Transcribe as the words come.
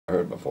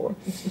heard before.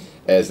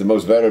 As the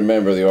most veteran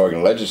member of the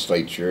Oregon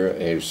Legislature,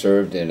 who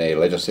served in a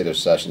legislative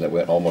session that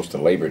went almost to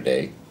Labor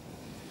Day,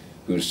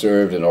 who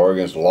served in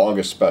Oregon's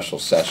longest special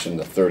session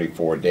of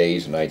 34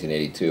 days in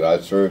 1982. I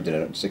served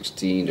in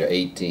 16 to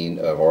 18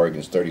 of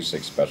Oregon's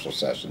 36 special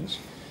sessions.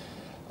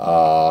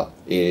 It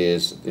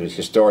is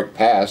historic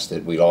past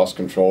that we lost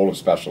control of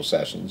special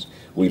sessions.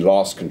 We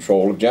lost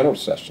control of general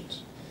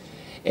sessions.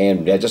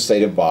 And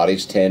legislative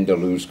bodies tend to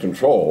lose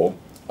control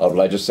of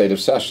legislative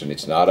session.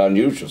 It's not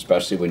unusual,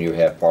 especially when you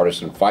have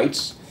partisan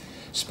fights,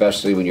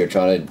 especially when you're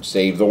trying to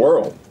save the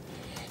world.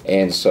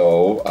 And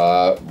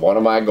so one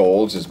of my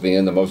goals is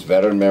being the most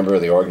veteran member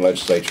of the Oregon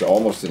Legislature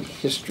almost in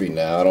history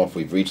now. I don't know if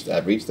we've reached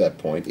that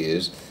point,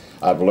 is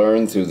I've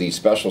learned through these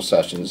special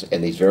sessions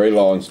and these very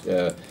long,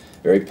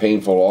 very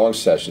painful long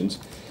sessions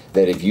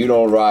that if you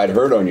don't ride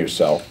herd on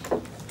yourself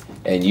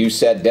and you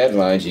set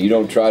deadlines and you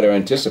don't try to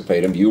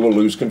anticipate them, you will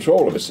lose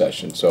control of a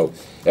session. So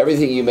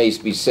everything you may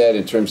be said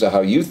in terms of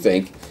how you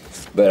think,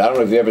 but I don't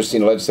know if you've ever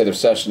seen a legislative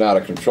session out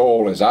of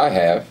control as I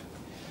have.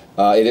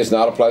 It is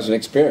not a pleasant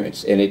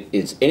experience, and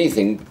it's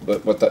anything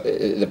but what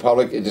the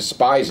public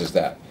despises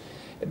that.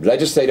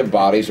 Legislative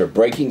bodies are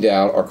breaking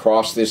down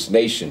across this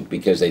nation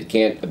because they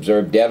can't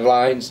observe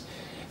deadlines,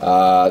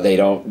 they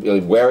don't really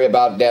worry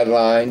about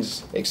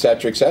deadlines,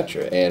 etc.,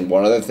 etc. And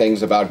one of the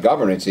things about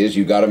governance is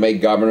you got to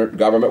make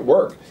government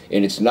work,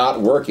 and it's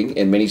not working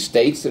in many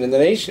states and in the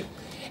nation.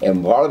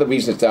 And part of the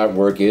reason it's not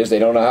work is they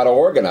don't know how to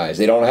organize.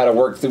 They don't know how to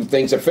work through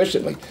things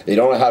efficiently. They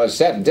don't know how to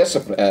set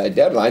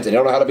deadlines. They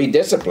don't know how to be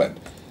disciplined.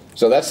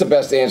 So that's the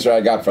best answer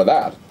I got for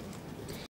that.